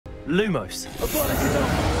Lumos.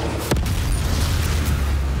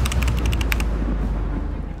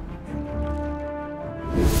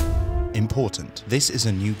 Important. This is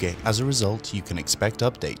a new game. As a result, you can expect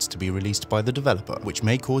updates to be released by the developer, which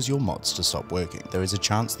may cause your mods to stop working. There is a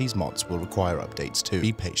chance these mods will require updates too.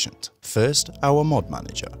 Be patient. First, our mod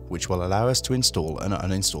manager, which will allow us to install and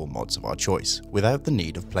uninstall mods of our choice, without the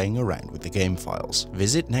need of playing around with the game files.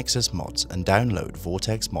 Visit Nexus Mods and download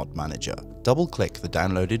Vortex Mod Manager. Double-click the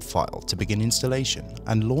downloaded file to begin installation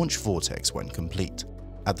and launch Vortex when complete.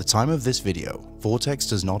 At the time of this video, Vortex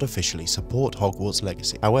does not officially support Hogwarts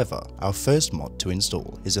Legacy. However, our first mod to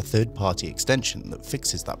install is a third-party extension that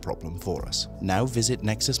fixes that problem for us. Now visit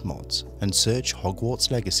Nexus Mods and search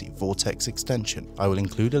Hogwarts Legacy Vortex extension. I will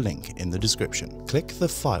include a link in the description. Click the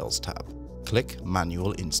Files tab, click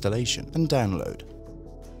Manual Installation and download.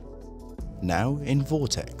 Now in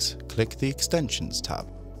Vortex, click the Extensions tab.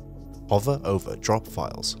 Hover over Drop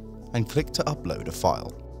Files and click to upload a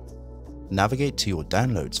file. Navigate to your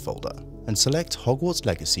Downloads folder and select Hogwarts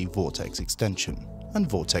Legacy Vortex extension, and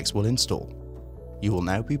Vortex will install. You will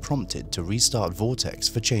now be prompted to restart Vortex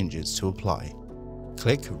for changes to apply.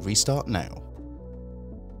 Click Restart Now.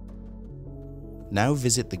 Now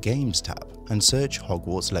visit the Games tab and search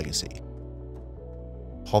Hogwarts Legacy.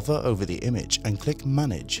 Hover over the image and click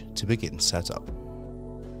Manage to begin setup.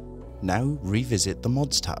 Now revisit the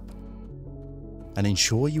Mods tab and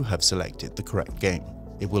ensure you have selected the correct game.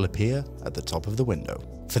 It will appear at the top of the window.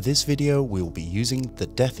 For this video, we will be using the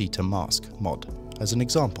Death Eater Mask mod as an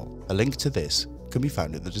example. A link to this can be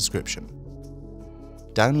found in the description.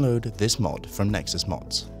 Download this mod from Nexus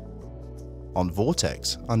Mods. On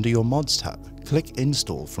Vortex, under your Mods tab, click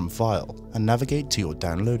Install from File and navigate to your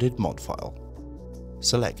downloaded mod file.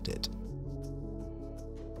 Select it.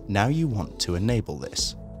 Now you want to enable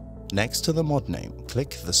this. Next to the mod name,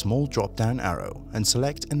 click the small drop-down arrow and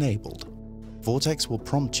select Enabled. Vortex will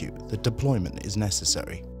prompt you that deployment is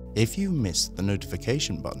necessary. If you miss the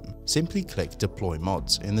notification button, simply click Deploy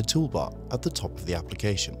Mods in the toolbar at the top of the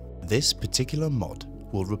application. This particular mod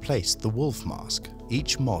will replace the wolf mask.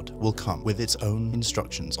 Each mod will come with its own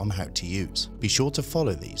instructions on how to use. Be sure to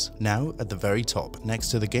follow these. Now at the very top, next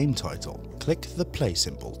to the game title, click the play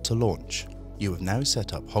symbol to launch. You have now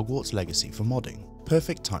set up Hogwarts Legacy for modding.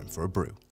 Perfect time for a brew.